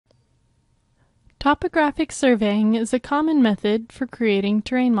Topographic surveying is a common method for creating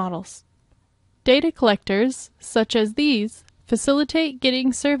terrain models. Data collectors, such as these, facilitate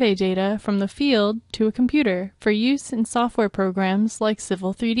getting survey data from the field to a computer for use in software programs like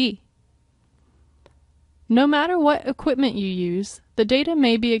Civil 3D. No matter what equipment you use, the data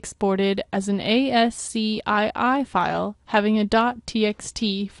may be exported as an ASCII file having a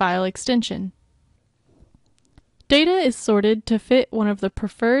 .txt file extension. Data is sorted to fit one of the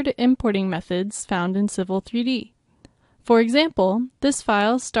preferred importing methods found in Civil 3D. For example, this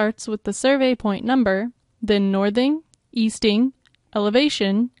file starts with the survey point number, then northing, easting,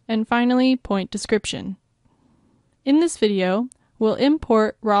 elevation, and finally point description. In this video, we'll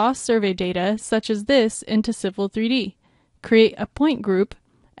import raw survey data such as this into Civil 3D, create a point group,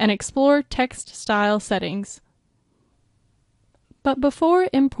 and explore text style settings. But before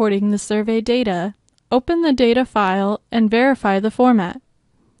importing the survey data, open the data file and verify the format.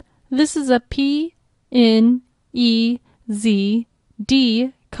 This is a PNEZD,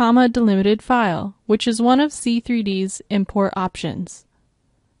 delimited file, which is one of C3D's import options.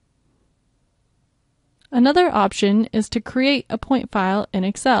 Another option is to create a point file in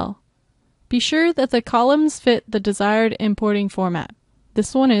Excel. Be sure that the columns fit the desired importing format.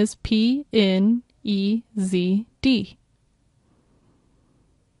 This one is PNEZD.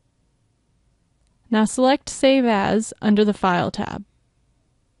 Now select Save As under the File tab.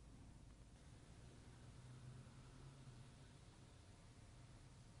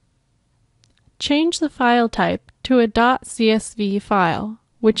 Change the file type to a .csv file,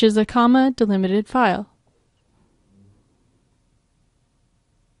 which is a comma-delimited file.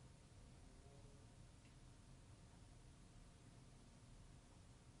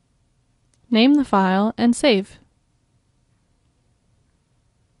 Name the file and save.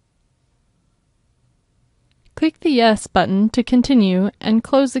 Click the Yes button to continue and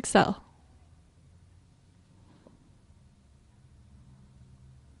close Excel.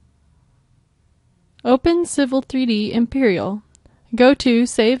 Open Civil 3D Imperial. Go to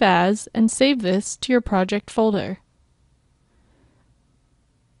Save As and save this to your project folder.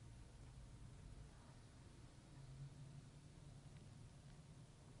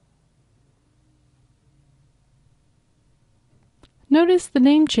 Notice the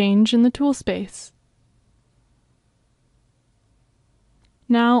name change in the tool space.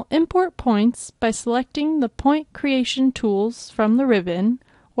 Now import points by selecting the Point Creation tools from the ribbon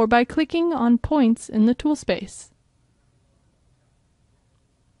or by clicking on Points in the tool space.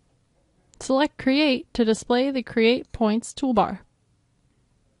 Select Create to display the Create Points toolbar.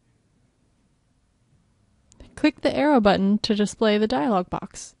 Click the arrow button to display the dialog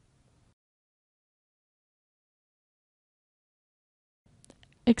box.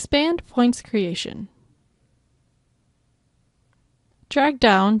 Expand Points Creation. Drag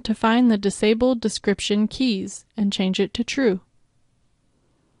down to find the Disabled Description keys and change it to True.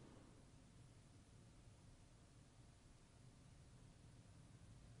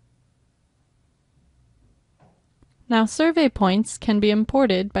 Now survey points can be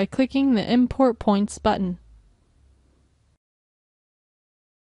imported by clicking the Import Points button.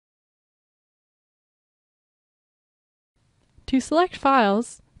 To select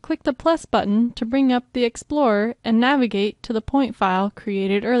files, click the plus button to bring up the Explorer and navigate to the point file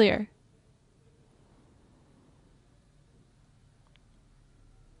created earlier.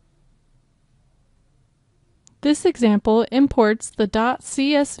 This example imports the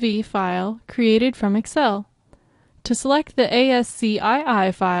 .csv file created from Excel. To select the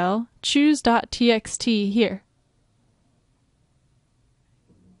ASCII file, choose .txt here.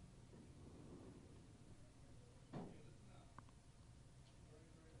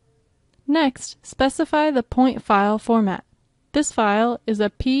 Next, specify the point file format. This file is a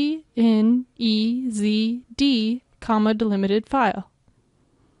PNEZD, delimited file.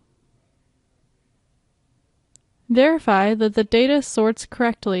 Verify that the data sorts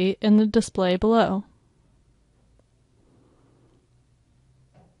correctly in the display below.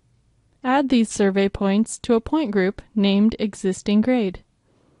 Add these survey points to a point group named Existing Grade.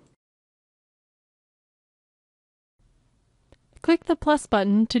 Click the plus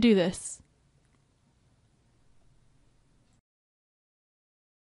button to do this.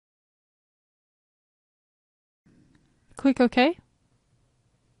 Click OK.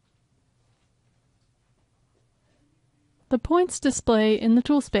 The points display in the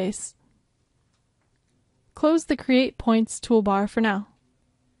tool space. Close the Create Points toolbar for now.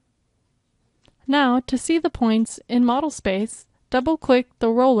 Now, to see the points in model space, double-click the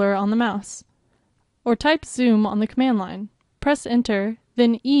roller on the mouse, or type Zoom on the command line. Press Enter,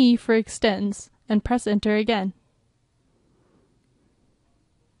 then E for Extends, and press Enter again.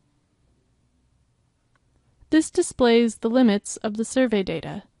 This displays the limits of the survey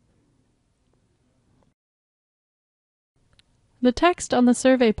data. The text on the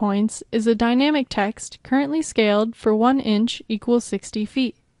survey points is a dynamic text currently scaled for 1 inch equals 60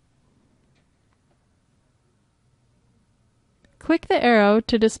 feet. Click the arrow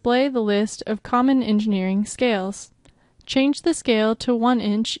to display the list of common engineering scales. Change the scale to 1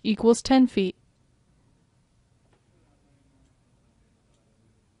 inch equals 10 feet.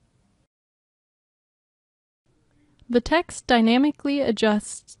 The text dynamically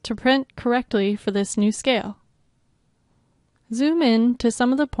adjusts to print correctly for this new scale. Zoom in to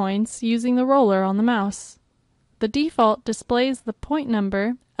some of the points using the roller on the mouse. The default displays the point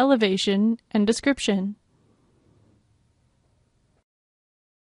number, elevation, and description.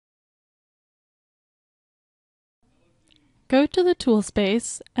 Go to the tool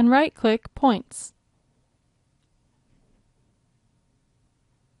space and right-click Points.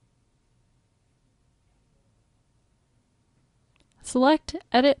 Select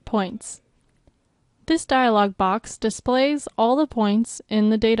Edit Points. This dialog box displays all the points in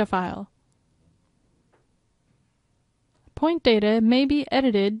the data file. Point data may be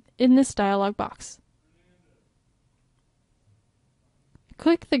edited in this dialog box.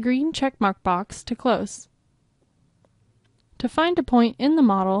 Click the green checkmark box to close. To find a point in the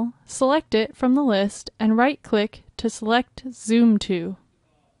model, select it from the list and right-click to select Zoom to.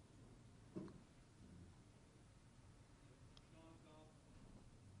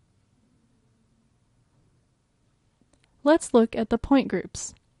 Let's look at the point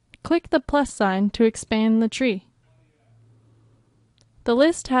groups. Click the plus sign to expand the tree. The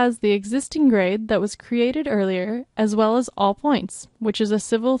list has the existing grade that was created earlier, as well as all points, which is a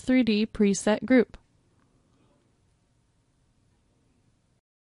Civil 3D preset group.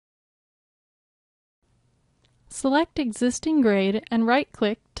 Select Existing Grade and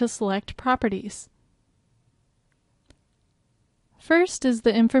right-click to select Properties. First is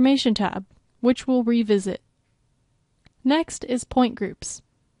the Information tab, which we'll revisit. Next is Point Groups.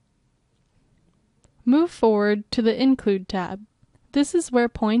 Move forward to the Include tab. This is where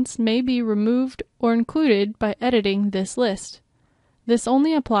points may be removed or included by editing this list. This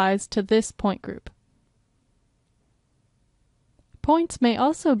only applies to this point group. Points may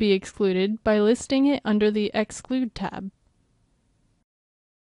also be excluded by listing it under the Exclude tab.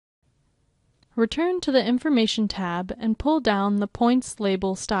 Return to the Information tab and pull down the Points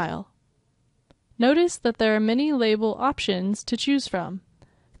label style. Notice that there are many label options to choose from.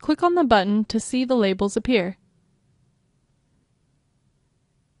 Click on the button to see the labels appear.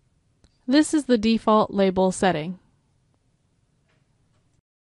 This is the default label setting.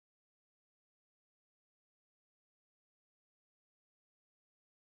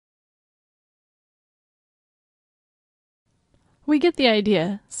 We get the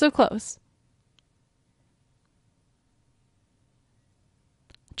idea, so close.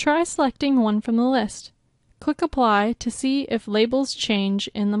 Try selecting one from the list. Click Apply to see if labels change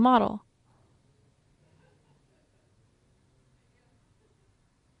in the model.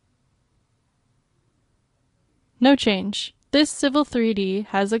 No change. This Civil 3D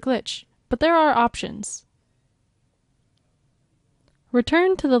has a glitch, but there are options.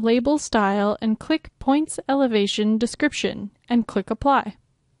 Return to the label style and click Points Elevation Description and click Apply.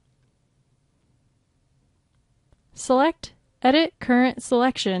 Select Edit Current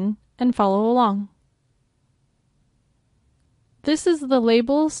Selection and follow along. This is the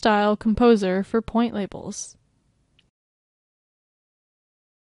Label Style Composer for point labels.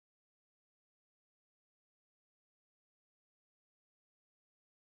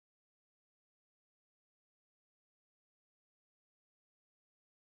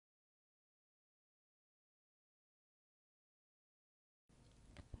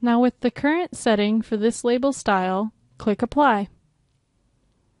 Now with the current setting for this label style, click Apply.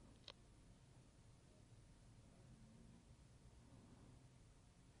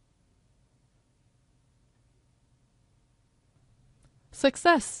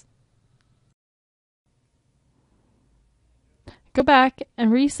 Success! Go back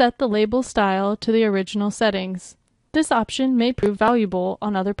and reset the label style to the original settings. This option may prove valuable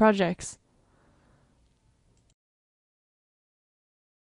on other projects.